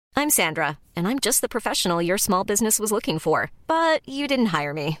I'm Sandra, and I'm just the professional your small business was looking for. But you didn't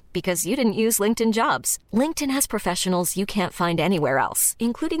hire me because you didn't use LinkedIn Jobs. LinkedIn has professionals you can't find anywhere else,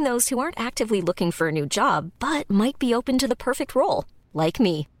 including those who aren't actively looking for a new job, but might be open to the perfect role, like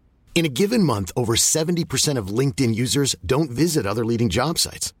me. In a given month, over 70% of LinkedIn users don't visit other leading job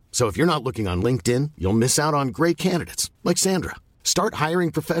sites. So if you're not looking on LinkedIn, you'll miss out on great candidates like Sandra. Start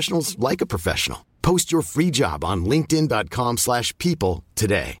hiring professionals like a professional. Post your free job on linkedin.com/people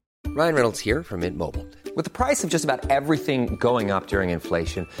today. Ryan Reynolds here from Mint Mobile. With the price of just about everything going up during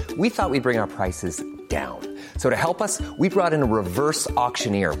inflation, we thought we'd bring our prices down. So to help us, we brought in a reverse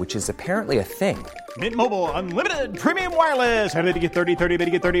auctioneer, which is apparently a thing. Mint Mobile Unlimited Premium Wireless. How to get 30, 30, bit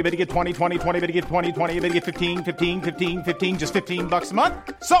to get 30, bit to get 20, 20, 20, bit to get 20, 20, bit to get 15, 15, 15, 15, just $15 a month?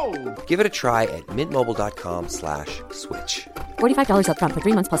 Sold! Give it a try at mintmobile.com/switch. $45 up front for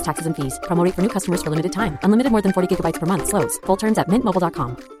 3 months plus taxes and fees. Promo rate for new customers for limited time. Unlimited more than 40 gigabytes per month. Slows full terms at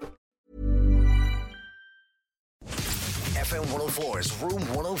mintmobile.com. FM 104's Room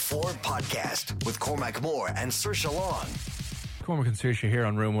 104 podcast with Cormac Moore and Saoirse Long. Cormac and Saoirse here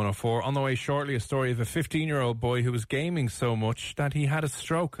on Room 104. On the way shortly, a story of a 15-year-old boy who was gaming so much that he had a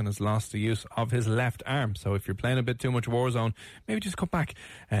stroke and has lost the use of his left arm. So if you're playing a bit too much Warzone, maybe just cut back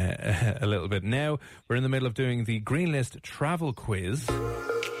a little bit. Now, we're in the middle of doing the Green List travel quiz.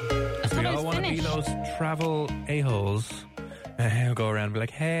 We all want to be those travel a-holes who go around and be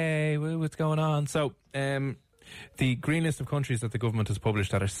like, hey, what's going on? So, the green list of countries that the government has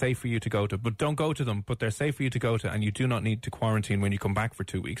published that are safe for you to go to, but don't go to them, but they're safe for you to go to, and you do not need to quarantine when you come back for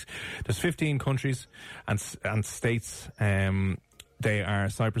 2 weeks. There's 15 countries and states. They are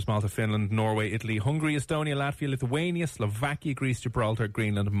Cyprus, Malta, Finland, Norway, Italy, Hungary, Estonia, Latvia, Lithuania, Slovakia, Greece, Gibraltar,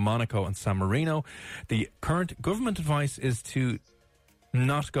 Greenland, Monaco and San Marino. The current government advice is to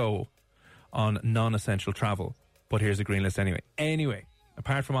not go on non-essential travel, but here's a green list anyway. Anyway,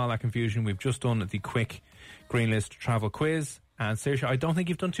 apart from all that confusion, we've just done the quick Green List travel quiz. And Saoirse, I don't think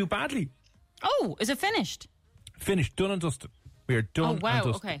you've done too badly. Oh, is it finished? Finished, done and dusted. We are done and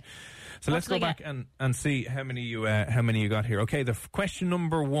dusted. Okay. So let's go back and see how many you got here. Okay, the question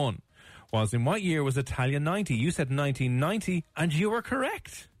number one was, in what year was Italia 90? You said 1990, and you were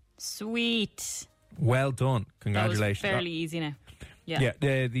correct. Sweet. Well done. Congratulations. That was fairly easy now. Yeah.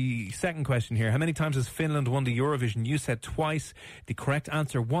 The second question here. How many times has Finland won the Eurovision? You said twice. The correct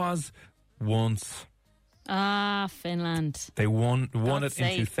answer was once. Finland. They won it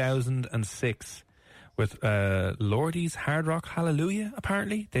in 2006 with Lordi's Hard Rock Hallelujah,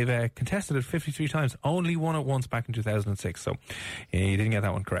 apparently. They've contested it 53 times. Only won it once back in 2006. So you didn't get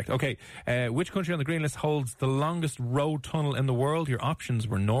that one correct. Okay. Which country on the green list holds the longest road tunnel in the world? Your options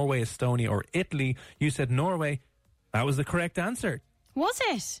were Norway, Estonia or Italy. You said Norway. That was the correct answer. Was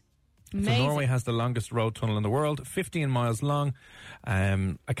it? So Amazing. Norway has the longest road tunnel in the world, 15 miles long.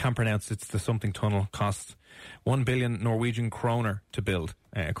 I can't pronounce it. It's the something tunnel. Cost 1 billion Norwegian kroner to build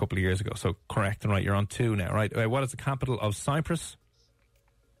a couple of years ago. So correct and right. You're on two now, right? What is the capital of Cyprus?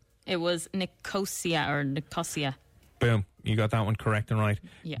 It was Nicosia. Boom. You got that one correct and right.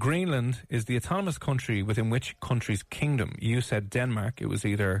 Yeah. Greenland is the autonomous country within which country's kingdom? You said Denmark. It was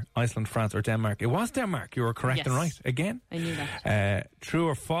either Iceland, France or Denmark. It was Denmark. You were correct and right. Again. I knew that. True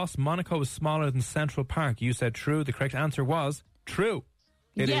or false? Monaco is smaller than Central Park. You said true. The correct answer was true.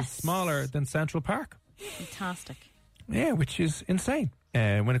 It is smaller than Central Park. Fantastic. Yeah, which is insane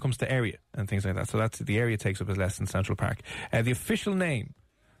when it comes to area and things like that. So that's the area takes up as less than Central Park. The official name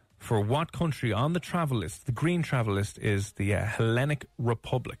for what country on the travel list, the green travel list, is the Hellenic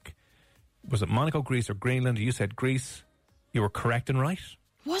Republic. Was it Monaco, Greece or Greenland? You said Greece. You were correct and right.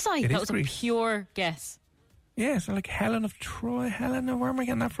 Was I? That was Greece. A pure guess. Yeah, so like Helen of Troy, where am I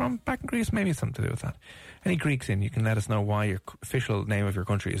getting that from? Back in Greece, maybe it's something to do with that. Any Greeks in, you can let us know why your official name of your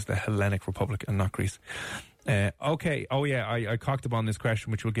country is the Hellenic Republic and not Greece. Okay, I cocked up on this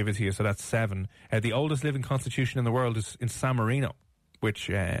question, which we'll give it to you, so that's 7. The oldest living constitution in the world is in San Marino, which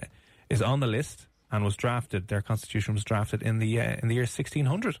is on the list and was drafted. Their constitution was drafted in the year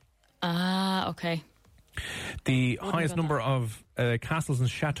 1600. Okay. The highest number of castles and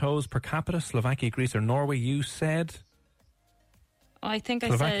chateaux per capita, Slovakia, Greece or Norway, you said? I think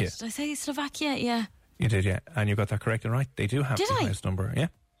Slovakia. Did I say Slovakia? Yeah. You did, yeah. And you got that correct and right. They do have the highest number, yeah.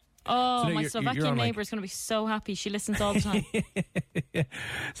 Oh, so my Slovakian neighbour is going to be so happy. She listens all the time. Yeah.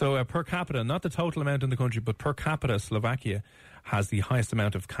 So per capita, not the total amount in the country, but per capita, Slovakia has the highest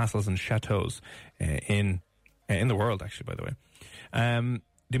amount of castles and chateaux in the world, actually, by the way.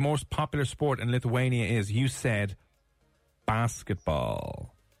 The most popular sport in Lithuania is, you said,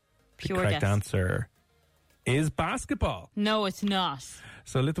 basketball. Pure the correct guess. answer is basketball. No, it's not.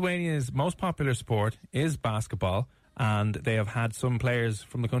 So Lithuania's most popular sport is basketball, and they have had some players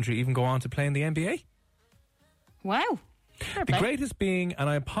from the country even go on to play in the NBA. Wow. Fair The play. greatest being, and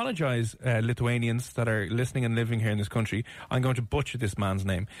I apologise, Lithuanians that are listening and living here in this country, I'm going to butcher this man's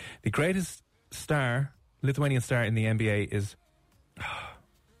name. The greatest star, Lithuanian star in the NBA is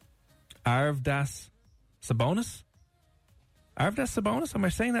Arvydas Sabonis? Arvydas Sabonis? Am I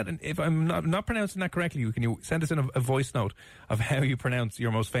saying that? And if I'm not pronouncing that correctly, can you send us in a voice note of how you pronounce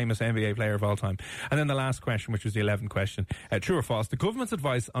your most famous NBA player of all time? And then the last question, which was the 11th question. True or false? The government's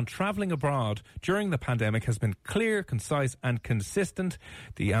advice on travelling abroad during the pandemic has been clear, concise and consistent.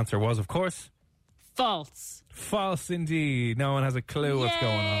 The answer was, of course... False. False indeed. No one has a clue what's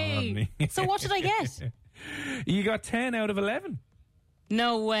going on around me. So what did I get? You got 10 out of 11.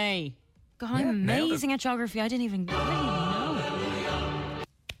 No way. God, I'm nailed it. amazing at geography. I didn't even know.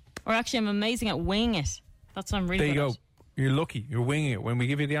 Or actually, I'm amazing at winging it. That's what I'm really There you good go. at. You're lucky. You're winging it. When we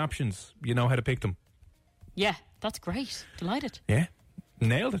give you the options, you know how to pick them. Yeah, that's great. Delighted. Yeah.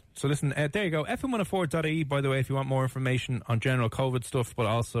 Nailed it. So listen, there you go. FM104.ie, by the way, if you want more information on general COVID stuff, but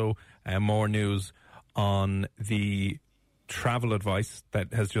also more news on the travel advice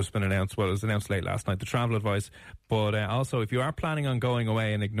that has just been announced. Well, it was announced late last night, the travel advice. But also, if you are planning on going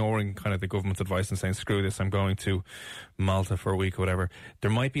away and ignoring kind of the government's advice and saying, screw this, I'm going to Malta for a week or whatever,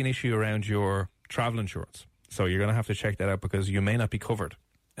 there might be an issue around your travel insurance. So you're going to have to check that out because you may not be covered.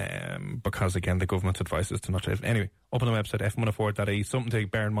 Because, again, the government's advice is to not... Anyway, up on the website, f104.ie. Something to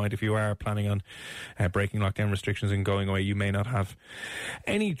bear in mind if you are planning on breaking lockdown restrictions and going away. You may not have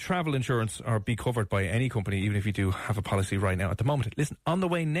any travel insurance or be covered by any company, even if you do have a policy right now at the moment. Listen, on the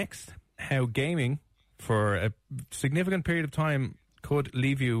way next, how gaming for a significant period of time could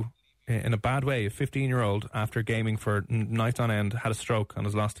leave you in a bad way. A 15-year-old, after gaming for nights on end, had a stroke and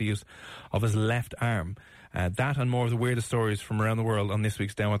has lost the use of his left arm. That and more of the weirdest stories from around the world on this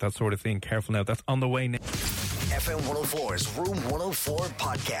week's Down With That Sort of Thing. Careful now, that's on the way next. FM 104's Room 104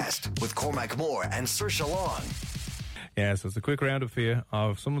 podcast with Cormac Moore and Saoirse Long. Yeah, so it's a quick roundup for you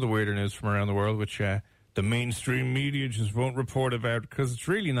of some of the weirder news from around the world, which the mainstream media just won't report about because it's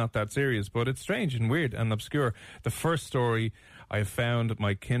really not that serious, but it's strange and weird and obscure. The first story, I found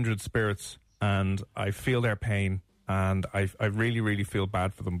my kindred spirits and I feel their pain, and I really, really feel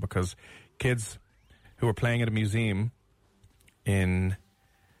bad for them because kids who were playing at a museum in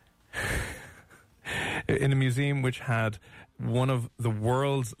a museum which had one of the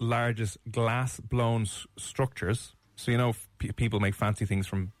world's largest glass-blown structures. So, you know, people make fancy things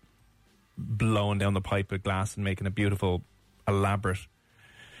from blowing down the pipe of glass and making a beautiful, elaborate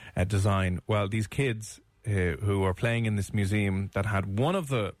design. Well, these kids who were playing in this museum that had one of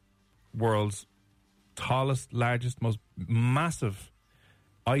the world's tallest, largest, most massive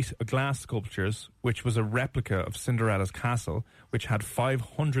glass sculptures, which was a replica of Cinderella's castle, which had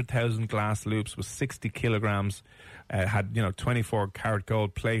 500,000 glass loops, was 60 kilograms, had 24 karat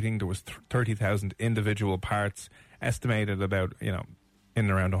gold plating. There was 30,000 individual parts, estimated about in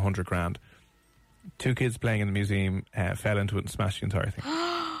and around 100 grand. Two kids playing in the museum fell into it and smashed the entire thing.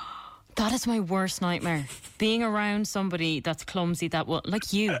 That is my worst nightmare. Being around somebody that's clumsy, that will,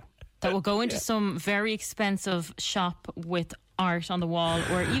 like you, that will go into some very expensive shop with art on the wall,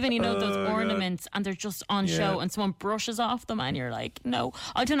 or even those ornaments, and they're just on show, and someone brushes off them and you're like, no.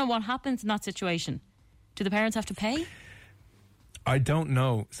 I don't know what happens in that situation. Do the parents have to pay? I don't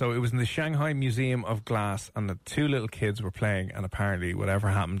know. So it was in the Shanghai Museum of Glass, and the two little kids were playing, and apparently whatever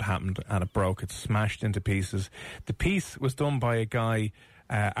happened, and it broke. It smashed into pieces. The piece was done by a guy,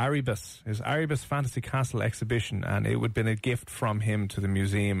 Erebus, his Erebus Fantasy Castle exhibition, and it would have been a gift from him to the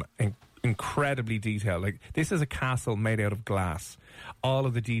museum. Incredibly detailed. Like, this is a castle made out of glass. All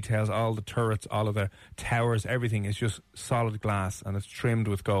of the details, all the turrets, all of the towers, everything is just solid glass, and it's trimmed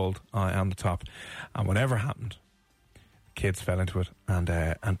with gold on the top. And whatever happened, kids fell into it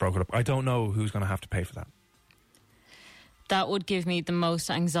and broke it up. I don't know who's going to have to pay for that. That would give me the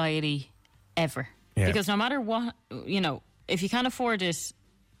most anxiety ever. Yeah. Because no matter what, if you can't afford it,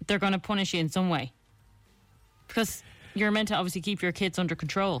 they're going to punish you in some way. Because you're meant to obviously keep your kids under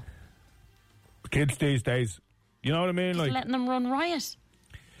control. Kids these days, you know what I mean? Just letting them run riot.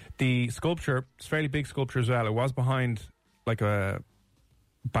 The sculpture, it's a fairly big sculpture as well. It was behind like a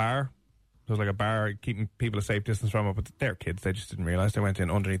bar. It was like a bar keeping people a safe distance from it, but they're kids. They just didn't realise. They went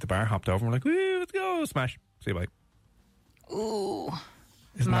in underneath the bar, hopped over, and were like, woo, let's go, smash. See you, bye. Ooh.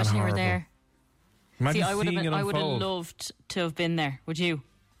 Isn't Imagine that you were horrible? there. Imagine See, I would seeing it have unfold. loved to have been there. Would you?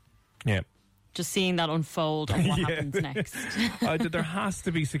 Yeah. Just seeing that unfold and what happens next. There has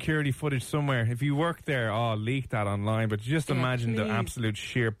to be security footage somewhere. If you work there, leak that online. But just imagine the absolute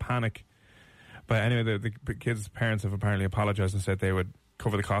sheer panic. But anyway, the kids' parents have apparently apologised and said they would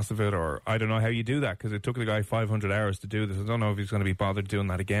cover the cost of it, or I don't know how you do that, because it took the guy 500 hours to do this. I don't know if he's going to be bothered doing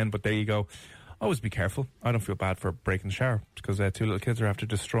that again, but there you go. Always be careful. I don't feel bad for breaking the shower, because 2 little kids are after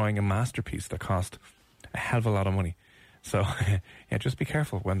destroying a masterpiece that cost a hell of a lot of money. So, yeah, just be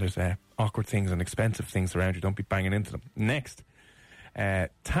careful when there's awkward things and expensive things around you. Don't be banging into them. Next,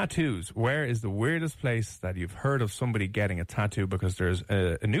 tattoos. Where is the weirdest place that you've heard of somebody getting a tattoo? Because there's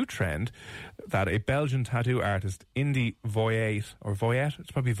a new trend that a Belgian tattoo artist, Indy Voyet,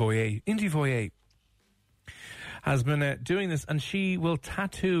 it's probably Voyet, Indy Voyet, has been doing this, and she will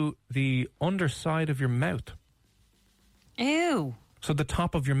tattoo the underside of your mouth. Ew. So the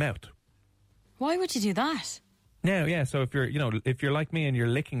top of your mouth. Why would you do that? Yeah. So if you're like me and you're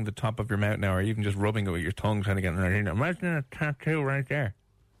licking the top of your mouth now, or even just rubbing it with your tongue, trying to get imagine a tattoo right there.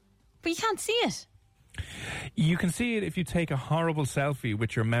 But you can't see it. You can see it if you take a horrible selfie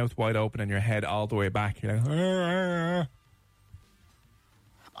with your mouth wide open and your head all the way back. You're like,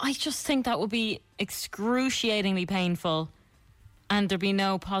 I just think that would be excruciatingly painful, and there'd be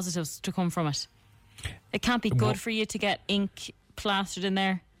no positives to come from it. It can't be good for you to get ink plastered in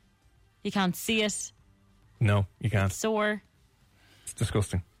there. You can't see it. No, you can't. It's sore. It's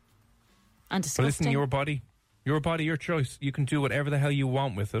disgusting. And disgusting. But listen, your body, your choice. You can do whatever the hell you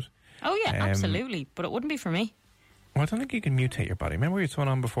want with it. Oh yeah, absolutely. But it wouldn't be for me. Well, I don't think you can mutate your body. Remember we had someone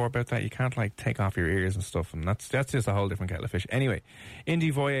on before about that? You can't, take off your ears and stuff, and that's just a whole different kettle of fish. Anyway,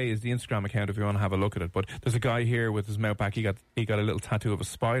 Indy Voyet is the Instagram account if you want to have a look at it. But there's a guy here with his mouth back. He got a little tattoo of a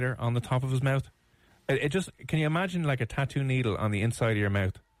spider on the top of his mouth. It just, can you imagine like a tattoo needle on the inside of your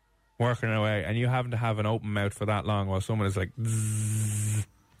mouth working away, and you having to have an open mouth for that long while someone is like zzz.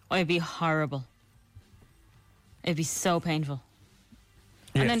 Oh, it'd be horrible. It'd be so painful.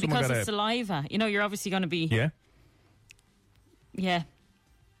 Yeah, and then because of saliva, you're obviously going to be... Yeah.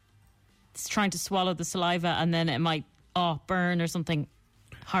 It's trying to swallow the saliva, and then it might, burn or something.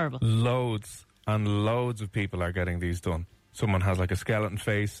 Horrible. Loads and loads of people are getting these done. Someone has like a skeleton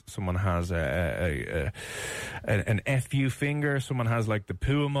face. Someone has an FU finger. Someone has like the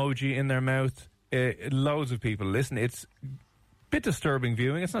poo emoji in their mouth. Loads of people. Listen, it's a bit disturbing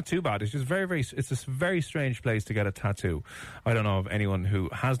viewing. It's not too bad. It's just it's a very strange place to get a tattoo. I don't know of anyone who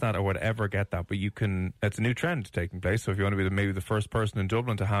has that or would ever get that, but you can. It's a new trend taking place. So if you want to be maybe the first person in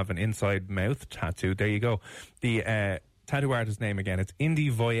Dublin to have an inside mouth tattoo, there you go. The tattoo artist's name again, it's Indy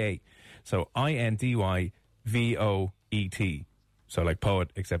Voyet. So INDYVOET. So like poet,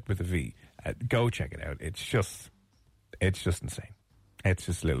 except with a V. Go check it out. It's just insane. It's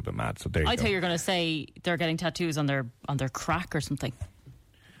just a little bit mad. So there you go. I thought you were going to say they're getting tattoos on their crack or something.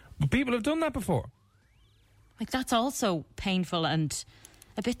 But people have done that before. Like, that's also painful and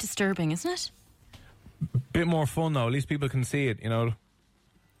a bit disturbing, isn't it? Bit more fun though. At least people can see it. It'd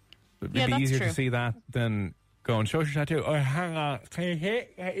be easier to see that than go and show your tattoo. Oh, hang on, can you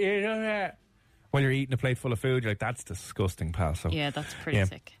hit? You know that? While you're eating a plate full of food, you're like, that's disgusting, pal. So yeah, that's pretty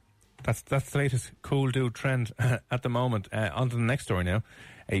sick. That's the latest cool dude trend at the moment. On to the next story now.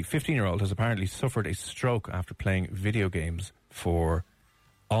 A 15-year-old has apparently suffered a stroke after playing video games for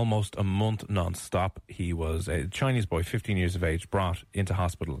almost a month non-stop. He was a Chinese boy, 15 years of age, brought into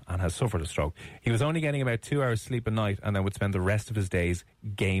hospital and has suffered a stroke. He was only getting about 2 hours sleep a night and then would spend the rest of his days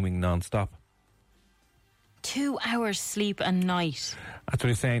gaming non-stop. 2 hours sleep a night. That's what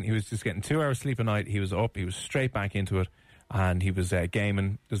he's saying. He was just getting 2 hours sleep a night. He was up. He was straight back into it. And he was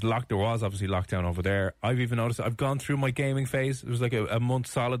gaming. There was obviously lockdown over there. I've even noticed I've gone through my gaming phase. It was like a month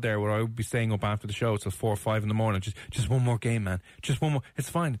solid there where I would be staying up after the show till 4 or 5 in the morning. Just one more game, man. Just one more. It's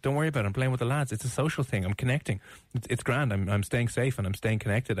fine. Don't worry about it. I'm playing with the lads. It's a social thing. I'm connecting. It's grand. I'm staying safe and I'm staying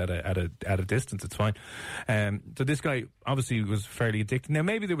connected at a distance. It's fine. So this guy obviously was fairly addicted. Now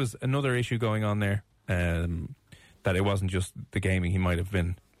maybe there was another issue going on there. That it wasn't just the gaming. He might have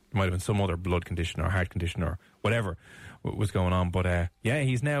been some other blood condition or heart condition or whatever was going on. But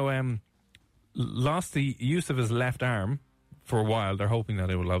he's now lost the use of his left arm for a while. They're hoping that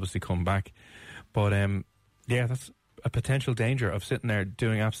it will obviously come back. But that's a potential danger of sitting there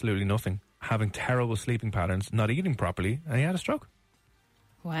doing absolutely nothing, having terrible sleeping patterns, not eating properly, and he had a stroke.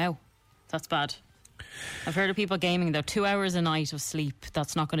 Wow, that's bad. I've heard of people gaming though. 2 hours a night of sleep,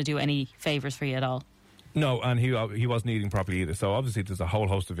 that's not going to do any favours for you at all. No, and he wasn't eating properly either. So obviously there's a whole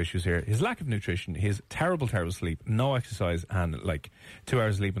host of issues here. His lack of nutrition, his terrible sleep, no exercise, and 2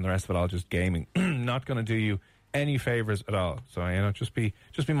 hours sleep and the rest of it all just gaming. Not going to do you any favours at all. So just be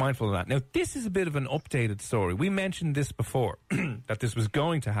mindful of that. Now this is a bit of an updated story. We mentioned this before that this was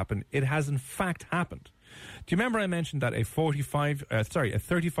going to happen. It has in fact happened. Do you remember I mentioned that a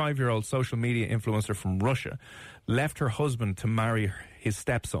 35-year-old social media influencer from Russia left her husband to marry his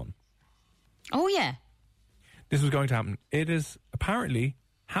stepson? Oh yeah. this was going to happen. It is apparently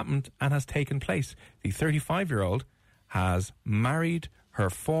happened and has taken place. The 35-year-old has married her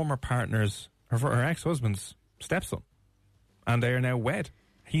former partner's, her ex-husband's stepson, and they are now wed.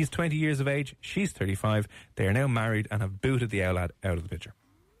 He's 20 years of age, she's 35. They are now married and have booted the old lad out of the picture.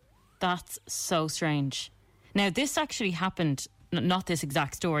 That's so strange. Now, this actually happened, not this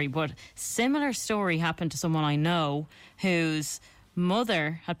exact story, but similar story happened to someone I know whose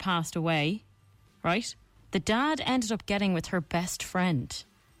mother had passed away, right? The dad ended up getting with her best friend.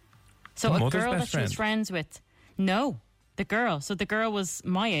 So a girl that she was friends with. No, the girl. So the girl was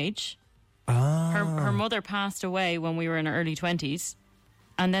my age. Her mother passed away when we were in our early 20s.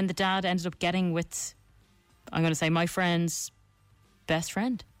 And then the dad ended up getting with, I'm going to say, my friend's best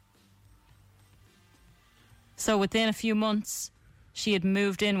friend. So within a few months, she had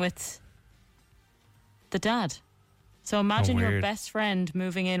moved in with the dad. So imagine your best friend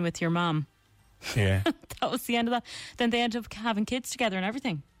moving in with your mum. Yeah. That was the end of that. Then they ended up having kids together and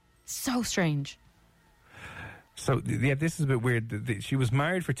everything. So strange. So, yeah, this is a bit weird. She was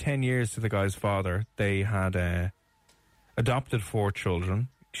married for 10 years to the guy's father. They had adopted 4 children.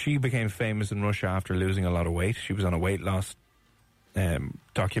 She became famous in Russia after losing a lot of weight. She was on a weight loss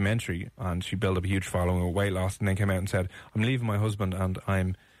documentary, and she built up a huge following of weight loss, and then came out and said, I'm leaving my husband and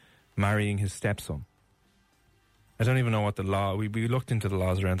I'm marrying his stepson. I don't even know what the law... We looked into the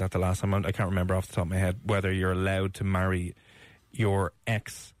laws around that the last time. I can't remember off the top of my head whether you're allowed to marry your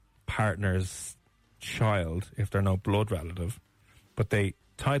ex-partner's child if they're no blood relative. But they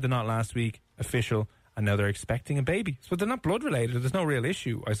tied the knot last week, official, and now they're expecting a baby. So they're not blood related. There's no real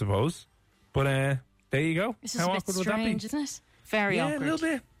issue, I suppose. But there you go. It's just a bit strange, isn't it? Very awkward. Yeah, a little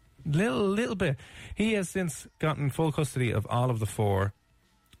bit. Little bit. He has since gotten full custody of all of the four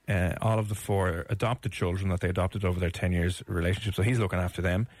adopted children that they adopted over their 10 years relationship. So he's looking after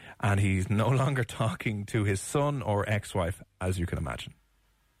them, and he's no longer talking to his son or ex-wife, as you can imagine.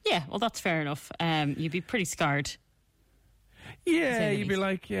 Yeah, well, that's fair enough. You'd be pretty scarred. Yeah, you'd be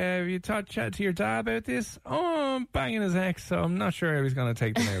like, yeah, you chat to your dad about this? Oh, I'm banging his ex, so I'm not sure how he's going to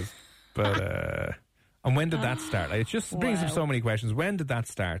take the news. But, and when did that start? Like, it just brings up so many questions. When did that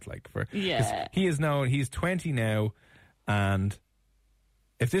start? Like, he's 20 now, and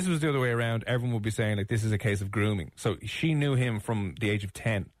if this was the other way around, everyone would be saying, like, this is a case of grooming. So she knew him from the age of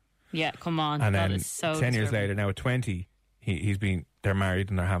 10. Yeah, come on. And that then is so 10 years disturbing. later, now at 20, they're married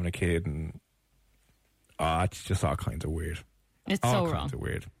and they're having a kid, and it's just all kinds of weird. It's all so kinds wrong. of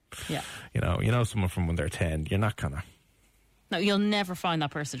weird. Yeah. You know someone from when they're 10, you're not gonna... No, you'll never find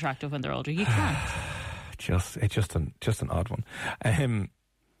that person attractive when they're older. You can't. It's just an odd one.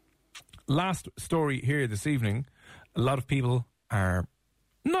 Last story here this evening. A lot of people are,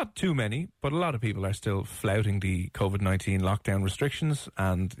 not too many, but a lot of people are still flouting the COVID-19 lockdown restrictions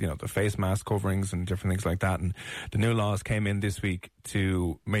and, the face mask coverings and different things like that. And the new laws came in this week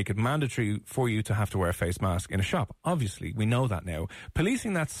to make it mandatory for you to have to wear a face mask in a shop. Obviously, we know that now.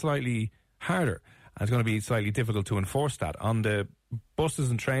 Policing that's slightly harder. And it's going to be slightly difficult to enforce that. On the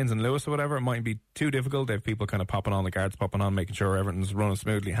buses and trains in Lewis or whatever, it might be too difficult. They have people kind of popping on, the guards popping on, making sure everything's running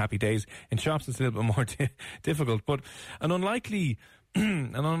smoothly, happy days. In shops, it's a little bit more difficult. But an unlikely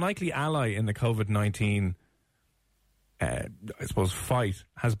ally in the COVID-19, I suppose, fight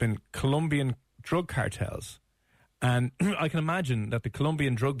has been Colombian drug cartels. And I can imagine that the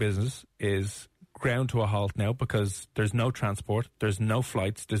Colombian drug business is ground to a halt now because there's no transport, there's no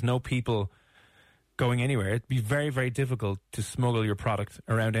flights, there's no people going anywhere. It'd be very, very difficult to smuggle your product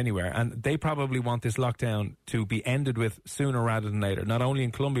around anywhere. And they probably want this lockdown to be ended with sooner rather than later, not only in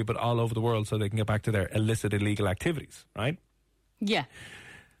Colombia, but all over the world, so they can get back to their illicit, illegal activities, right? Yeah.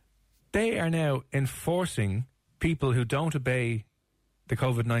 They are now enforcing people who don't obey the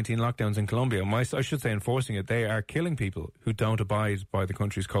COVID-19 lockdowns in Colombia. I should say enforcing it. They are killing people who don't abide by the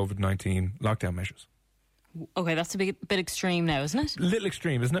country's COVID-19 lockdown measures. Okay, that's a bit extreme now, isn't it? Little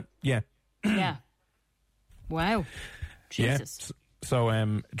extreme, isn't it? Yeah. Yeah. Wow. Jesus. Yeah.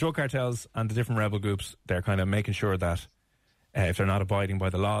 So drug cartels and the different rebel groups, they're kind of making sure that if they're not abiding by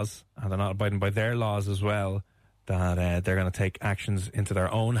the laws, and they're not abiding by their laws as well, that they're going to take actions into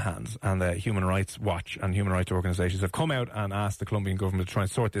their own hands. And the Human Rights Watch and human rights organisations have come out and asked the Colombian government to try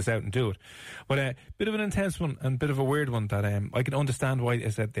and sort this out and do it. But a bit of an intense one and a bit of a weird one that I can understand why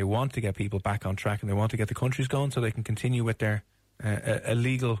is that they want to get people back on track and they want to get the countries going so they can continue with their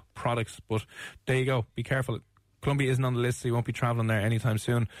illegal products. But there you go. Be careful. Colombia isn't on the list, so you won't be travelling there anytime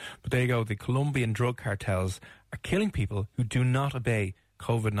soon. But there you go. The Colombian drug cartels are killing people who do not obey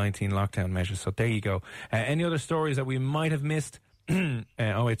COVID-19 lockdown measures. So there you go. Any other stories that we might have missed?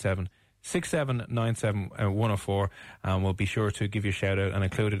 087 6797 104, and we'll be sure to give you a shout out and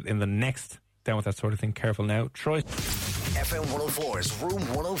include it in the next down with that sort of thing. Careful now. Troy. FM 104's Room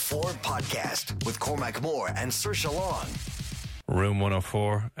 104 podcast with Cormac Moore and Saoirse Long. Room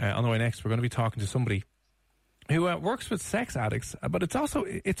 104. On the way next, we're going to be talking to somebody who works with sex addicts, but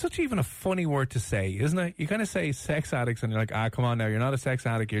it's such even a funny word to say, isn't it? You kind of say sex addicts and you're like, come on now, you're not a sex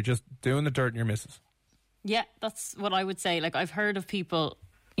addict, you're just doing the dirt in your missus. Yeah, that's what I would say. Like, I've heard of people,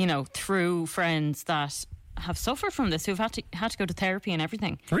 you know, through friends that have suffered from this, who've had to go to therapy and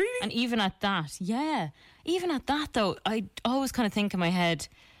everything. Really? And even at that, though, I always kind of think in my head,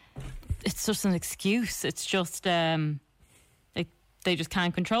 it's just an excuse. It's just they just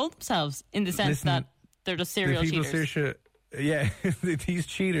can't control themselves in the sense that they're just serial cheaters. These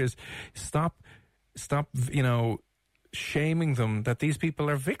cheaters, stop, you know, shaming them that these people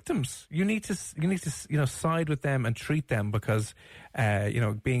are victims. You need to you know, side with them and treat them, because you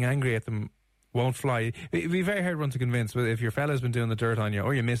know, being angry at them won't fly. It'd be very hard one to convince, but if your fella's been doing the dirt on you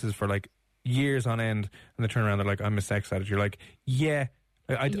or your missus for like years on end, and they turn around, they're like, I'm a sex addict, you're like,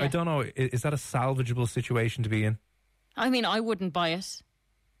 I don't know, is that a salvageable situation to be in? I mean, I wouldn't buy it,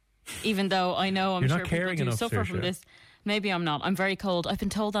 even though I know I'm sure people do suffer from this. Maybe I'm not. I'm very cold. I've been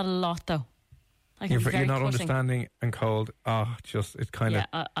told that a lot, though. You're not understanding and cold. It's kind of...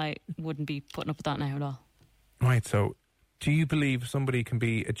 Yeah, I wouldn't be putting up with that now at all. Right, so do you believe somebody can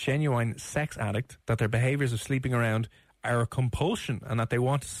be a genuine sex addict, that their behaviours of sleeping around are a compulsion and that they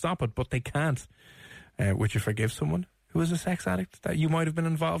want to stop it, but they can't? Would you forgive someone who is a sex addict that you might have been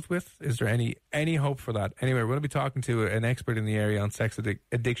involved with? Is there any hope for that? Anyway, we're going to be talking to an expert in the area on sex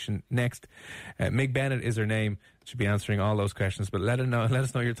addiction next. Mig Bennett is her name. She'll be answering all those questions, but let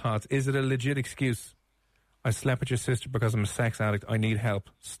us know your thoughts. Is it a legit excuse? I slept with your sister because I'm a sex addict. I need help.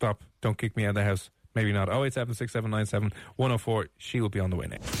 Stop. Don't kick me out of the house. Maybe not. 087-6797-104. She will be on the way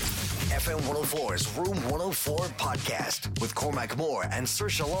next. FM 104's Room 104 podcast with Cormac Moore and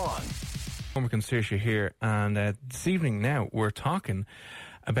Saoirse Long. Cormac and Saoirse here, and this evening now we're talking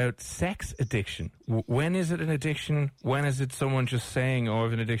about sex addiction. When is it an addiction? When is it someone just saying, "Oh, I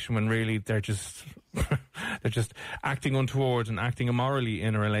have an addiction," when really they're just they're just acting untoward and acting immorally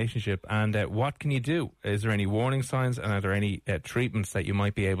in a relationship? And what can you do? Is there any warning signs, and are there any treatments that you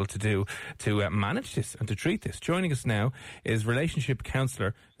might be able to do to manage this and to treat this? Joining us now is relationship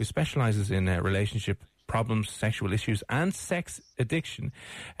counsellor who specialises in relationship problems, sexual issues and sex addiction,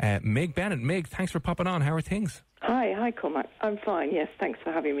 Mig Bennett. Mig, thanks for popping on. How are things? Hi Cormac. I'm fine, yes, thanks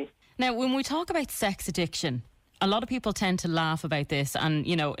for having me. Now, when we talk about sex addiction, a lot of people tend to laugh about this, and,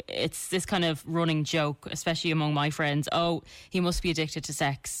 you know, it's this kind of running joke, especially among my friends. Oh, he must be addicted to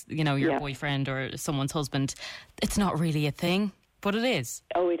sex, you know, your boyfriend or someone's husband. It's not really a thing, but it is.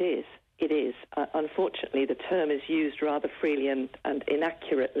 Oh, it is. It is. Unfortunately, the term is used rather freely and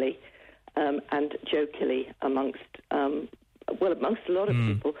inaccurately and jokily amongst a lot of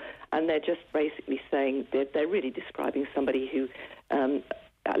people, and they're just basically saying they're really describing somebody who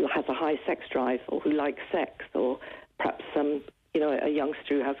has a high sex drive, or who likes sex, or perhaps a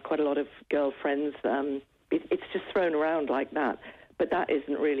youngster who has quite a lot of girlfriends. It's just thrown around like that, but that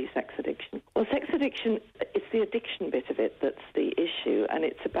isn't really sex addiction. Well, sex addiction, it's the addiction bit of it that's the issue, and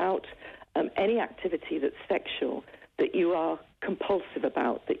it's about any activity that's sexual that you are compulsive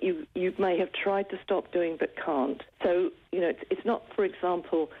about, that you may have tried to stop doing but can't. So, you know, it's not, for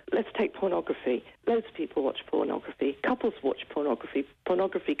example, let's take pornography. Loads of people watch pornography. Couples watch pornography.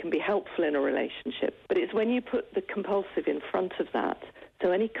 Pornography can be helpful in a relationship, but it's when you put the compulsive in front of that.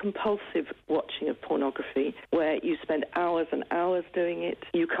 So any compulsive watching of pornography, where you spend hours and hours doing it,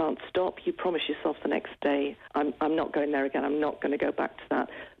 you can't stop, you promise yourself the next day, I'm not going there again, I'm not going to go back to that.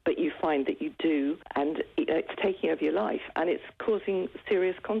 But you find that you do, and it's taking over your life, and it's causing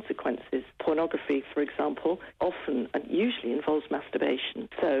serious consequences. Pornography, for example, often and usually involves masturbation.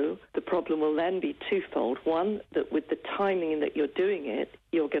 So the problem will then be twofold. One, that with the timing that you're doing it,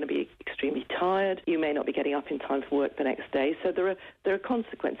 you're going to be extremely tired. You may not be getting up in time for work the next day. So there are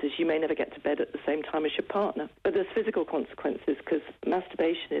consequences. You may never get to bed at the same time as your partner. But there's physical consequences, because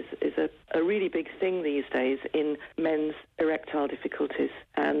masturbation is a really big thing these days in men's erectile difficulties.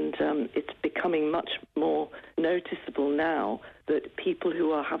 And it's becoming much more noticeable now that people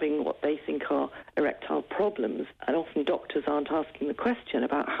who are having what they think are erectile problems, and often doctors aren't asking the question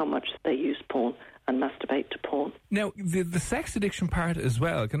about how much they use porn and masturbate to porn. Now, the sex addiction part as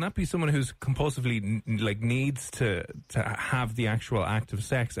well, can that be someone who's compulsively needs to have the actual act of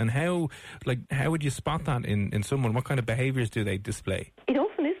sex? And how would you spot that in someone? What kind of behaviours do they display? It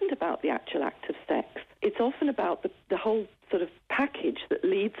often isn't about the actual act of sex. It's often about the whole sort of package that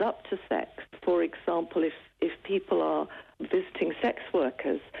leads up to sex. For example, if people are visiting sex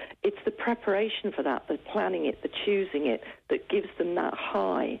workers, it's the preparation for that, the planning it, the choosing it, that gives them that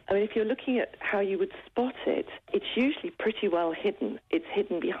high. I mean, if you're looking at how you would spot it, it's usually pretty well hidden. It's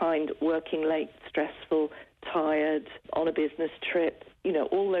hidden behind working late, stressful, tired, on a business trip. You know,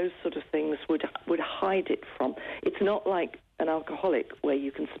 all those sort of things would hide it from. It's not like an alcoholic where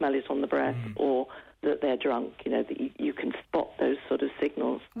you can smell it on the breath or that they're drunk, you know, that you can spot those sort of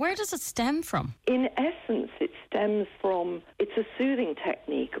signals. Where does it stem from? In essence, it stems from, it's a soothing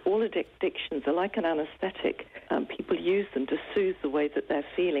technique. All addictions are like an anaesthetic. People use them to soothe the way that they're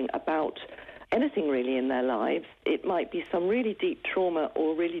feeling about anything really in their lives. It might be some really deep trauma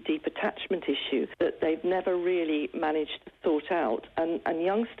or really deep attachment issue that they've never really managed to sort out. And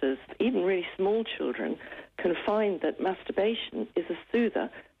youngsters, even really small children, can find that masturbation is a soother.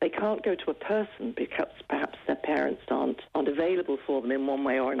 They can't go to a person because perhaps their parents aren't available for them in one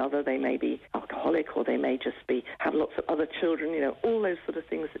way or another. They may be alcoholic, or they may just have lots of other children, you know, all those sort of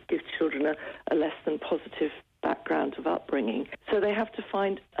things that give children a less than positive background of upbringing. So they have to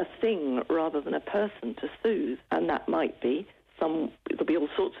find a thing rather than a person to soothe, and that might be it'll be all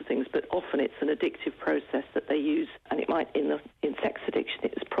sorts of things, but often it's an addictive process that they use, and it might, in sex addiction,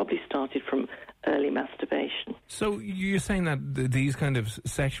 it's probably started from early masturbation. So you're saying that these kind of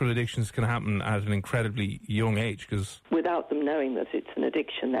sexual addictions can happen at an incredibly young age, because without them knowing that it's an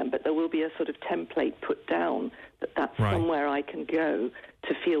addiction then, but there will be a sort of template put down that's right. Somewhere I can go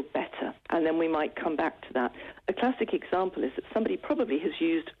to feel better, and then we might come back to that. A classic example is that somebody probably has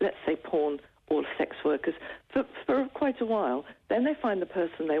used, let's say, porn or sex workers for quite a while. Then they find the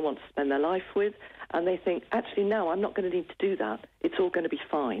person they want to spend their life with, and they think, actually, no, I'm not going to need to do that. It's all going to be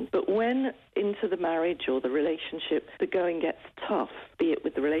fine. But when into the marriage or the relationship, the going gets tough, be it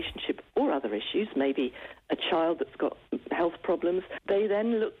with the relationship or other issues, maybe a child that's got health problems, they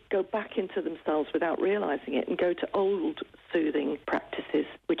then go back into themselves without realising it and go to old soothing practices,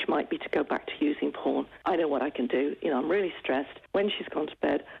 which might be to go back to using porn. I know what I can do. You know, I'm really stressed. When she's gone to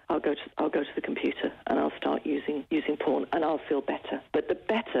bed, I'll go to the computer and I'll start using porn, and I'll feel better. But the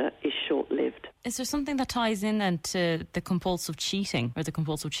better is short-lived. Is there something that ties in then to the compulsive cheating or the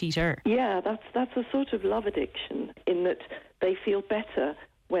compulsive cheater? Yeah, that's a sort of love addiction, in that they feel better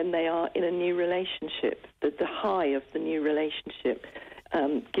when they are in a new relationship. The high of the new relationship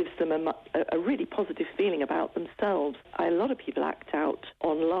gives them a really positive feeling about themselves. A lot of people act out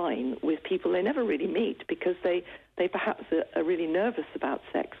online with people they never really meet because they perhaps are really nervous about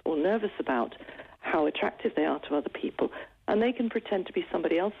sex or nervous about how attractive they are to other people, and they can pretend to be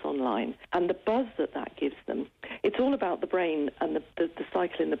somebody else online. And the buzz that gives them, it's all about the brain and the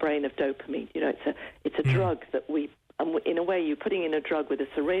cycle in the brain of dopamine. You know, it's a drug that in a way, you're putting in a drug with a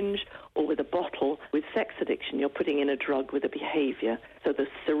syringe or with a bottle. With sex addiction, you're putting in a drug with a behaviour. So the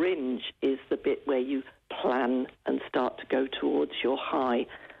syringe is the bit where you plan and start to go towards your high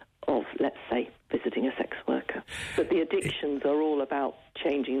of, let's say, visiting a sex worker. But the addictions are all about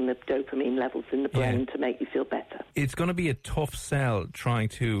changing the dopamine levels in the brain to make you feel better. It's going to be a tough sell trying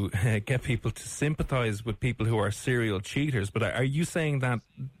to get people to sympathise with people who are serial cheaters. But are you saying that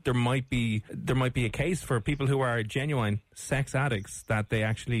there might be a case for people who are genuine sex addicts that they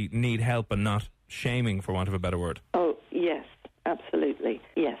actually need help and not shaming, for want of a better word? Oh, yes, absolutely.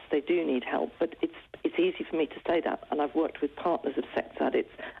 Yes, they do need help, but it's easy for me to say that, and I've worked with partners of sex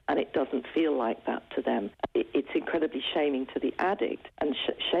addicts, and it doesn't feel like that to them. It's incredibly shaming to the addict, and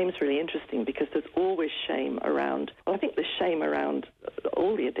shame's really interesting because there's always shame around, well, I think there's shame around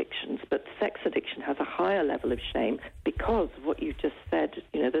all the addictions, but sex addiction has a higher level of shame because of what you just said.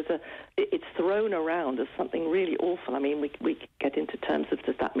 You know, it's thrown around as something really awful. I mean, we get into terms of,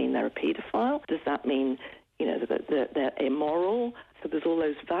 does that mean they're a paedophile? Does that mean, you know, that they're immoral? So there's all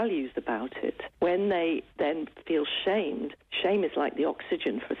those values about it. When they then feel shamed, shame is like the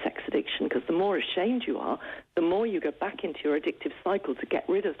oxygen for sex addiction, because the more ashamed you are, the more you go back into your addictive cycle to get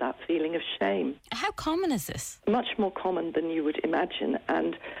rid of that feeling of shame. How common is this? Much more common than you would imagine,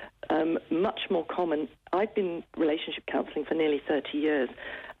 and much more common. I've been relationship counselling for nearly 30 years,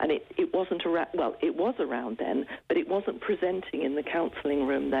 and it wasn't around, well, it was around then, but it wasn't presenting in the counselling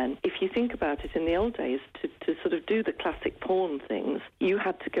room then. If you think about it, in the old days, to sort of do the classic porn things, you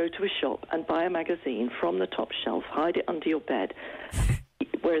had to go to a shop and buy a magazine from the top shelf, hide it under your bed,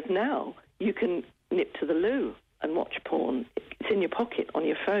 whereas now you can nip to the loo and watch porn. It's in your pocket, on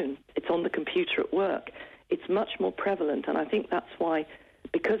your phone. It's on the computer at work. It's much more prevalent, and I think that's why,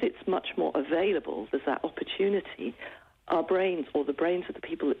 because it's much more available, there's that opportunity, our brains, or the brains of the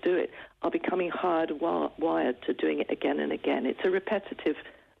people that do it, are becoming hardwired to doing it again and again. It's a repetitive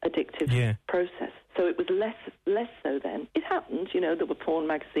addictive process. So it was less so then. It happened, there were porn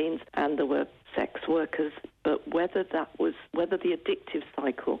magazines and there were sex workers, but whether the addictive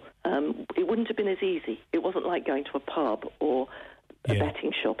cycle, it wouldn't have been as easy. It wasn't like going to a pub or a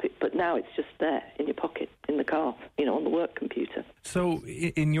betting shop, but now it's just there in your pocket, in the car, on the work computer. So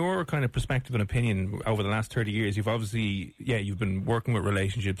in your kind of perspective and opinion, over the last 30 years, you've obviously, you've been working with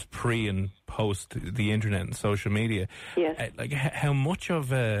relationships pre and post the internet and social media. Yes. How much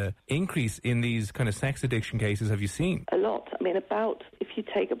of a increase in these kind of sex addiction cases have you seen? A lot. I mean, if you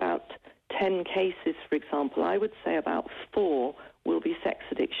take about 10 cases, for example, I would say about 4 will be sex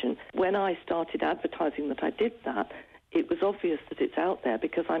addiction. When I started advertising that I did that, it was obvious that it's out there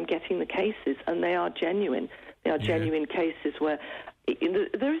because I'm getting the cases and they are genuine. They are genuine cases where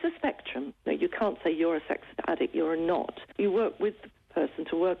there is a spectrum. You can't say you're a sex addict, you're not. You work with the person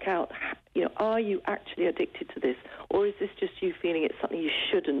to work out, are you actually addicted to this, or is this just you feeling it's something you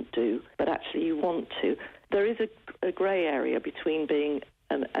shouldn't do, but actually you want to? There is a grey area between being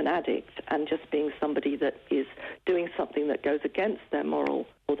an addict and just being somebody that is doing something that goes against their moral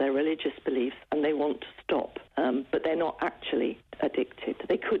or their religious beliefs and they want to stop, but they're not actually addicted.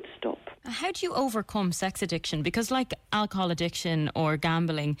 They could stop. How do you overcome sex addiction? Because like alcohol addiction or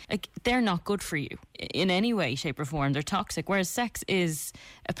gambling, they're not good for you in any way, shape or form. They're toxic, whereas sex is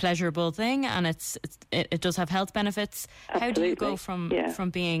a pleasurable thing and it does have health benefits. Absolutely. How do you go from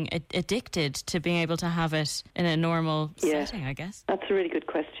being addicted to being able to have it in a normal setting, I guess? That's a really good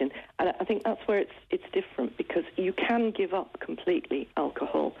question. And I think that's where it's different, because you can give up completely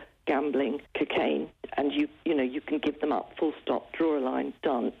alcohol, gambling, cocaine, and you can give them up, full stop, draw a line,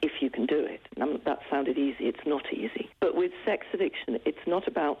 done, if you can do it. That sounded easy. It's not easy. But with sex addiction, it's not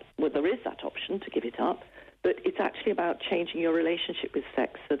about, there is that option to give it up, but it's actually about changing your relationship with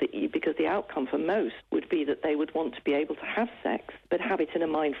sex because the outcome for most would be that they would want to be able to have sex, but have it in a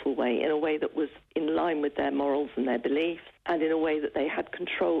mindful way, in a way that was in line with their morals and their beliefs, and in a way that they had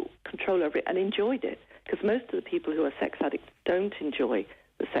control over it and enjoyed it. Because most of the people who are sex addicts don't enjoy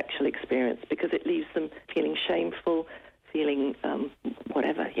the sexual experience because it leaves them feeling shameful, feeling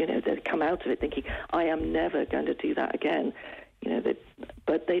whatever, they come out of it thinking, I am never going to do that again,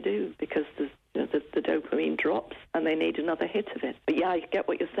 but they do, because the dopamine drops and they need another hit of it. But I get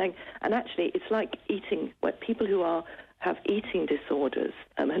what you're saying, and actually it's like eating, where people who have eating disorders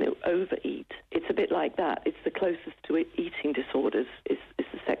and who overeat, it's a bit like that. It's the closest to eating disorders is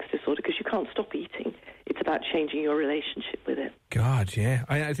the sex disorder, because you can't stop eating. It's about changing your relationship with it. God, yeah.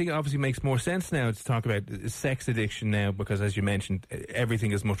 I think it obviously makes more sense now to talk about sex addiction now, because, as you mentioned,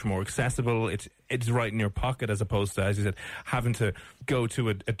 everything is much more accessible. It's right in your pocket, as opposed to, as you said, having to go to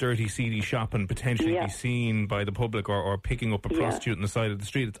a dirty, seedy shop and potentially be seen by the public, or picking up a prostitute on the side of the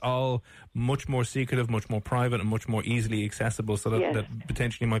street. It's all much more secretive, much more private, and much more easily accessible, so that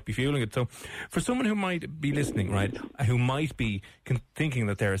potentially might be fueling it. So for someone who might be listening, right, who might be thinking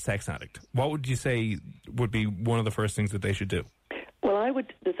that they're a sex addict, what would you say would be one of the first things that they should do? Well,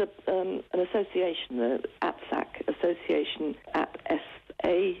 there's an association, the ATSAC, Association at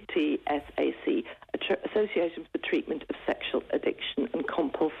SATSAC, Association for the Treatment of Sexual Addiction and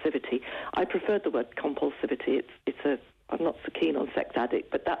Compulsivity. I preferred the word compulsivity. I'm not so keen on sex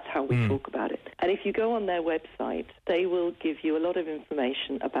addict, but that's how we talk about it. And if you go on their website, they will give you a lot of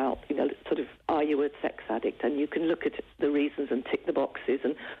information about, are you a sex addict? And you can look at the reasons and tick the boxes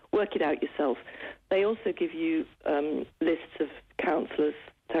and work it out yourself. They also give you lists of counsellors,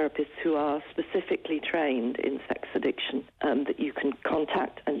 therapists who are specifically trained in sex addiction that you can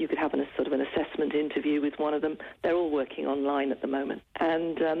contact, and you could have an assessment interview with one of them. They're all working online at the moment.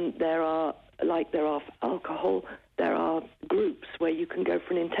 And there are for alcohol, there are groups where you can go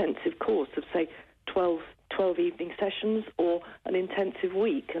for an intensive course of, say, 12 evening sessions or an intensive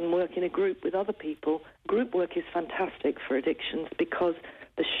week and work in a group with other people. Group work is fantastic for addictions because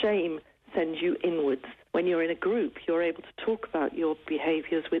the shame sends you inwards. When you're in a group, you're able to talk about your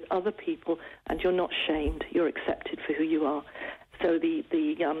behaviours with other people and you're not shamed. You're accepted for who you are. So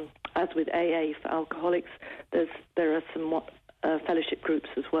as with AA for alcoholics, there are some fellowship groups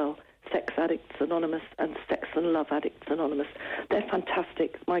as well. Sex Addicts Anonymous and Sex and Love Addicts Anonymous. They're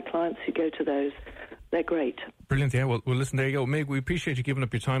fantastic. My clients who go to those, they're great. Brilliant, yeah. Well, listen, there you go. Meg, we appreciate you giving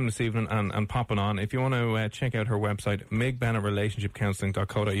up your time this evening and popping on. If you want to check out her website,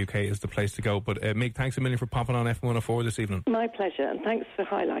 megbennettrelationshipcounselling.co.uk is the place to go. But Meg, thanks a million for popping on FM104 this evening. My pleasure, and thanks for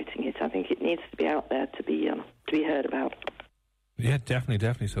highlighting it. I think it needs to be out there to be heard about. Yeah,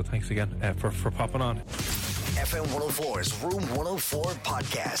 definitely. So thanks again for popping on. FM 104's Room 104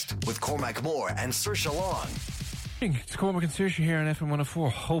 podcast with Cormac Moore and Saoirse Long. It's Cormac and Saoirse here on FM 104.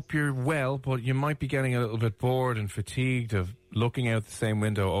 Hope you're well, but you might be getting a little bit bored and fatigued of looking out the same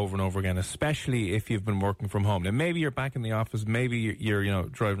window over and over again, especially if you've been working from home. Now, maybe you're back in the office, maybe you're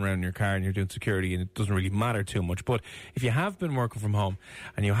driving around in your car and you're doing security and it doesn't really matter too much. But if you have been working from home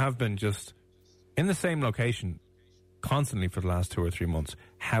and you have been just in the same location constantly for the last 2 or 3 months,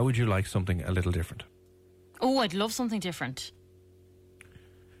 how would you like something a little different? Oh, I'd love something different.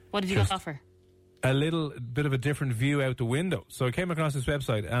 What have you got to offer? A little bit of a different view out the window. So I came across this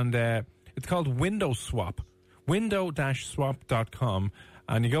website and it's called Window Swap. Window-swap.com,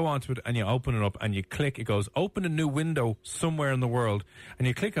 and you go onto it and you open it up and you click. It goes, open a new window somewhere in the world, and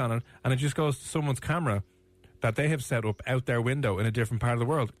you click on it and it just goes to someone's camera that they have set up out their window in a different part of the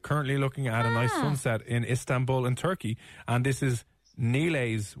world. Currently looking at a nice sunset in Istanbul in Turkey, and this is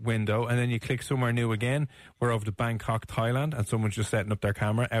Nilay's window. And then you click somewhere new again. We're over to Bangkok, Thailand, and someone's just setting up their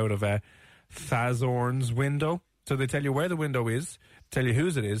camera out of Thazorn's window. So they tell you where the window is, tell you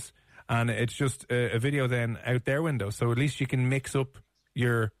whose it is, and it's just a video then out their window. So at least you can mix up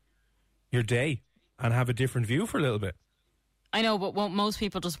your day and have a different view for a little bit. I know, but won't most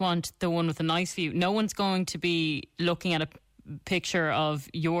people just want the one with a nice view? No one's going to be looking at a picture of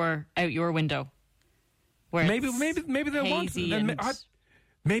out your window. Where maybe they'll want to.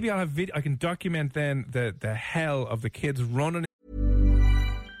 Maybe I'll have video. I can document then the hell of the kids running.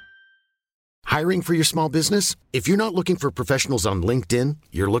 Hiring for your small business? If you're not looking for professionals on LinkedIn,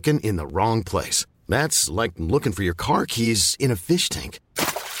 you're looking in the wrong place. That's like looking for your car keys in a fish tank.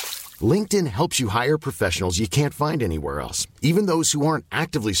 LinkedIn helps you hire professionals you can't find anywhere else, even those who aren't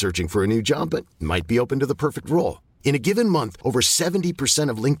actively searching for a new job but might be open to the perfect role. In a given month, over 70%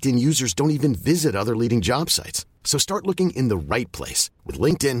 of LinkedIn users don't even visit other leading job sites. So start looking in the right place. With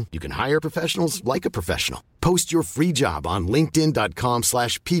LinkedIn, you can hire professionals like a professional. Post your free job on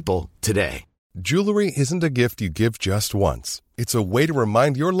linkedin.com/people today. Jewelry isn't a gift you give just once. It's a way to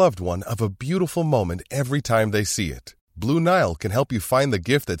remind your loved one of a beautiful moment every time they see it. Blue Nile can help you find the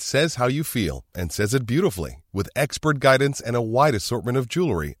gift that says how you feel and says it beautifully, with expert guidance and a wide assortment of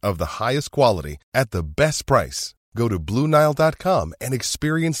jewelry of the highest quality at the best price. Go to BlueNile.com and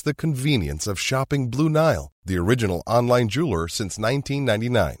experience the convenience of shopping Blue Nile, the original online jeweler since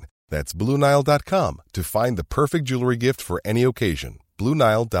 1999. That's BlueNile.com to find the perfect jewelry gift for any occasion.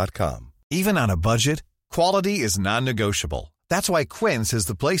 BlueNile.com. Even on a budget, quality is non-negotiable. That's why Quince is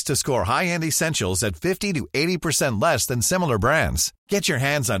the place to score high-end essentials at 50 to 80% less than similar brands. Get your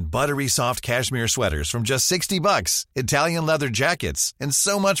hands on buttery soft cashmere sweaters from just $60, Italian leather jackets, and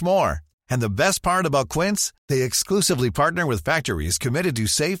so much more. And the best part about Quince, they exclusively partner with factories committed to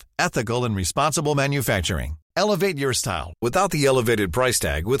safe, ethical, and responsible manufacturing. Elevate your style without the elevated price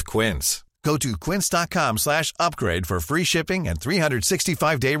tag with Quince. Go to quince.com/upgrade for free shipping and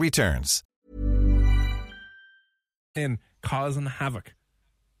 365-day returns. In causing havoc.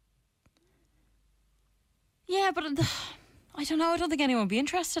 Yeah, but I don't know. I don't think anyone would be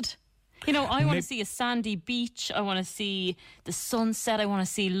interested. You know, I want to see a sandy beach. I want to see the sunset. I want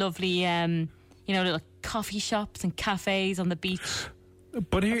to see lovely, little coffee shops and cafes on the beach.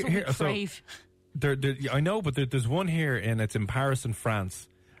 But here, crave. So I know, but there's one here, and it's in Paris, in France.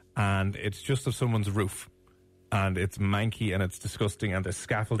 And it's just of someone's roof, and it's manky and it's disgusting, and there's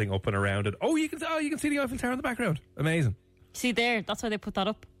scaffolding up and around it. You can see the Eiffel Tower in the background. Amazing. See there, that's why they put that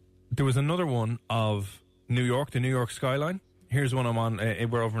up. There was another one of New York, the New York skyline. Here's one I'm on.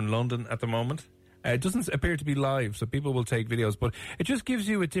 We're over in London at the moment. It doesn't appear to be live, so people will take videos, but it just gives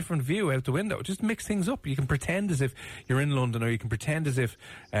you a different view out the window. Just mix things up. You can pretend as if you're in London, or you can pretend as if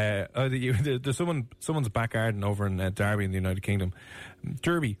there's someone's back garden over in Derby in the United Kingdom.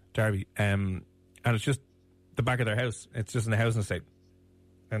 Derby, and it's just the back of their house. It's just in the housing estate,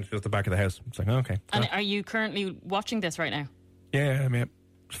 and it's just the back of the house. It's like, okay. And are you currently watching this right now? Yeah, I mean,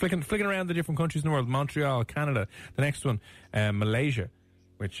 flicking around the different countries in the world. Montreal, Canada. The next one, Malaysia,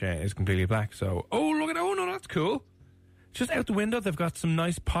 which is completely black. So, that's cool. Just out the window, they've got some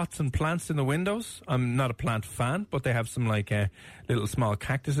nice pots and plants in the windows. I'm not a plant fan, but they have some little small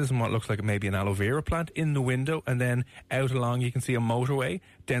cactuses and what looks like maybe an aloe vera plant in the window. And then out along, you can see a motorway,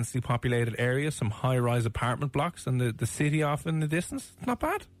 densely populated area, some high-rise apartment blocks, and the city off in the distance. It's not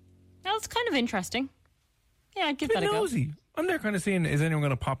bad. Well, it's kind of interesting. Yeah, I'd give that a go. Nosy. I'm there kind of seeing, is anyone going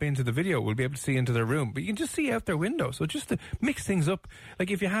to pop into the video? We'll be able to see into their room. But you can just see out their window. So just to mix things up. Like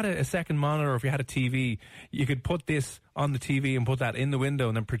if you had a second monitor, or if you had a TV, you could put this on the TV and put that in the window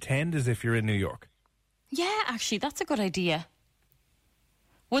and then pretend as if you're in New York. Yeah, actually, that's a good idea.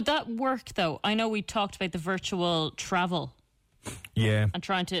 Would that work, though? I know we talked about the virtual travel. Yeah. And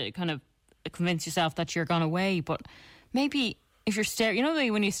trying to kind of convince yourself that you're gone away. But maybe if you're staring,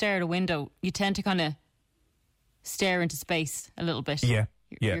 when you stare at a window, you tend to kind of stare into space a little bit. Yeah,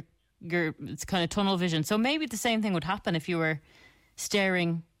 You're it's kind of tunnel vision. So maybe the same thing would happen if you were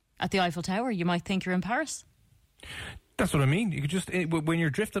staring at the Eiffel Tower. You might think you're in Paris. That's what I mean. You could just, when you're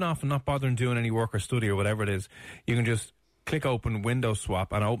drifting off and not bothering doing any work or study or whatever it is, you can just click open window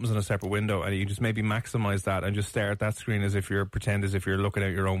swap and it opens in a separate window, and you just maybe maximize that and just stare at that screen as if you're looking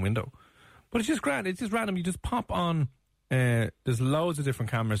out your own window. But it's just grand. It's just random. You just pop on. There's loads of different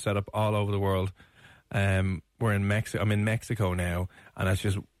cameras set up all over the world. We're in Mexico. I'm in Mexico now, and it's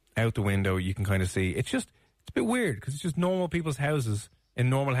just out the window. You can kind of see. It's a bit weird because it's just normal people's houses in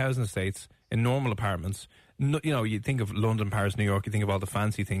normal housing estates in normal apartments. No, you know, you think of London, Paris, New York. You think of all the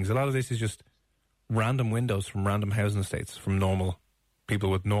fancy things. A lot of this is just random windows from random housing estates from normal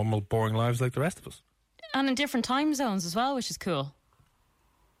people with normal, boring lives like the rest of us. And in different time zones as well, which is cool.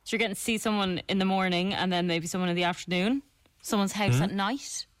 So you're getting to see someone in the morning and then maybe someone in the afternoon, someone's house at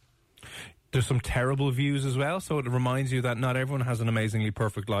night. There's some terrible views as well, so it reminds you that not everyone has an amazingly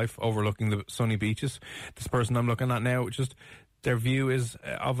perfect life overlooking the sunny beaches. This person I'm looking at now, just their view is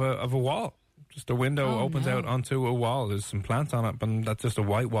of a wall. Just a window opens out onto a wall. There's some plants on it, but that's just a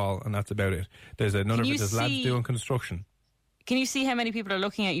white wall, and that's about it. There's another bit. There's lads doing construction. Can you see how many people are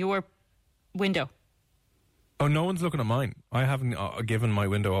looking at your window? Oh, no one's looking at mine. I haven't given my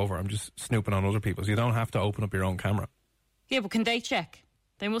window over. I'm just snooping on other people's. You don't have to open up your own camera. Yeah, but can they check?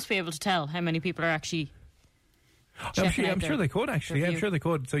 They must be able to tell how many people are actually checking I'm sure they could, actually. Yeah, I'm sure they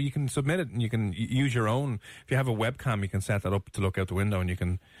could. So you can submit it and you can use your own. If you have a webcam, you can set that up to look out the window and you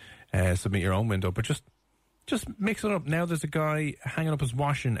can submit your own window. But just mix it up. Now there's a guy hanging up his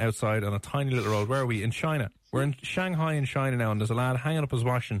washing outside on a tiny little road. Where are we? In China. We're in Shanghai in China now, and there's a lad hanging up his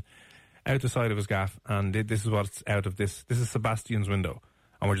washing out the side of his gaff, and this is what's out of this. This is Sebastian's window,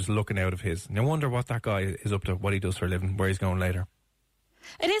 and we're just looking out of his. And I wonder what that guy is up to, what he does for a living, where he's going later.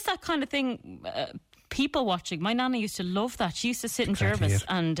 It is that kind of thing, people watching. My nana used to love that. She used to sit in Jervis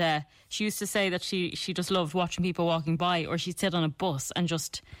and she used to say that she just loved watching people walking by, or she'd sit on a bus and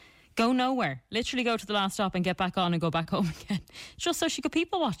just go nowhere. Literally go to the last stop and get back on and go back home again. Just so she could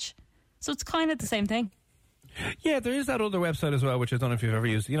people watch. So it's kind of the same thing. Yeah, there is that other website as well, which I don't know if you've ever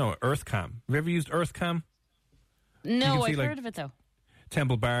used. You know, EarthCam. Have you ever used EarthCam? No, I've heard of it though.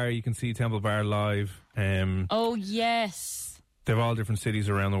 Temple Bar, you can see Temple Bar live. Oh, yes. They have all different cities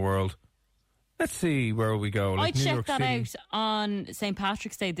around the world. Let's see where we go. I checked that out on St.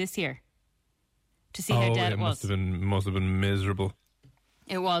 Patrick's Day this year to see how dead it was. Must have been miserable.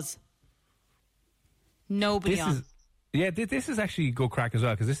 It was. Nobody on. This is actually good crack as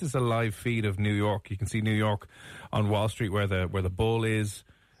well, because this is a live feed of New York. You can see New York on Wall Street where the Bull is.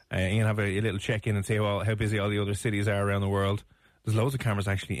 You can have a little check-in and see how busy all the other cities are around the world. There's loads of cameras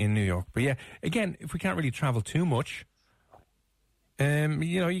actually in New York. But yeah, again, if we can't really travel too much,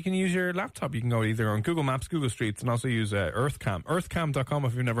 you can use your laptop. You can go either on Google Maps, Google Streets, and also use EarthCam. EarthCam.com,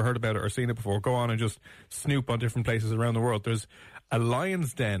 if you've never heard about it or seen it before. Go on and just snoop on different places around the world. There's a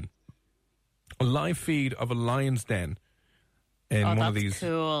lion's den. A live feed of a lion's den in one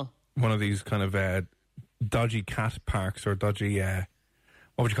of these kind of dodgy cat parks or dodgy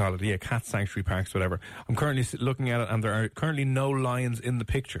what would you call it? Yeah, cat sanctuary parks, whatever. I'm currently looking at it, and there are currently no lions in the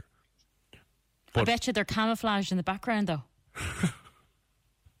picture. I bet you they're camouflaged in the background, though.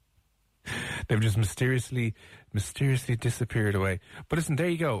 They've just mysteriously disappeared away. But listen, there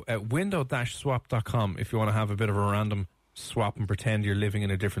you go. Window-swap.com if you want to have a bit of a random swap and pretend you're living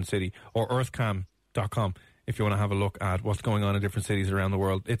in a different city, or earthcam.com if you want to have a look at what's going on in different cities around the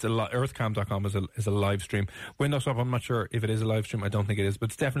world. It's earthcam.com is a live stream. Window swap, I'm not sure if it is a live stream. I don't think it is, but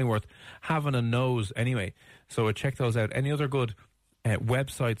it's definitely worth having a nose anyway. So check those out. Any other good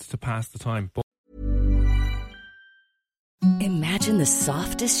websites to pass the time? Imagine the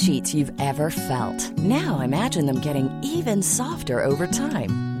softest sheets you've ever felt. Now imagine them getting even softer over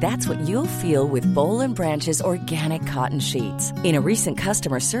time. That's what you'll feel with Boll & Branch's organic cotton sheets. In a recent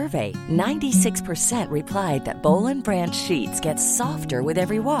customer survey, 96% replied that Boll & Branch sheets get softer with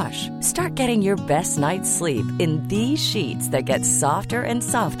every wash. Start getting your best night's sleep in these sheets that get softer and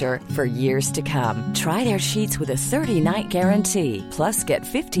softer for years to come. Try their sheets with a 30-night guarantee. Plus, get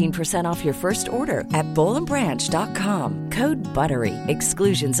 15% off your first order at bollandbranch.com. Code BUTTERY.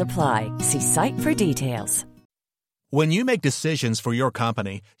 Exclusions apply. See site for details. When you make decisions for your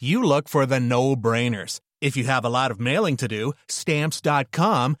company, you look for the no-brainers. If you have a lot of mailing to do,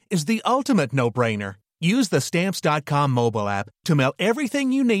 Stamps.com is the ultimate no-brainer. Use the Stamps.com mobile app to mail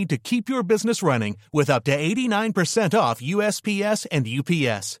everything you need to keep your business running with up to 89% off USPS and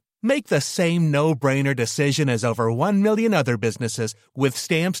UPS. Make the same no-brainer decision as over 1 million other businesses with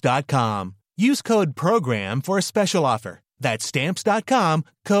Stamps.com. Use code PROGRAM for a special offer. That's Stamps.com,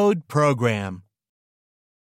 code PROGRAM.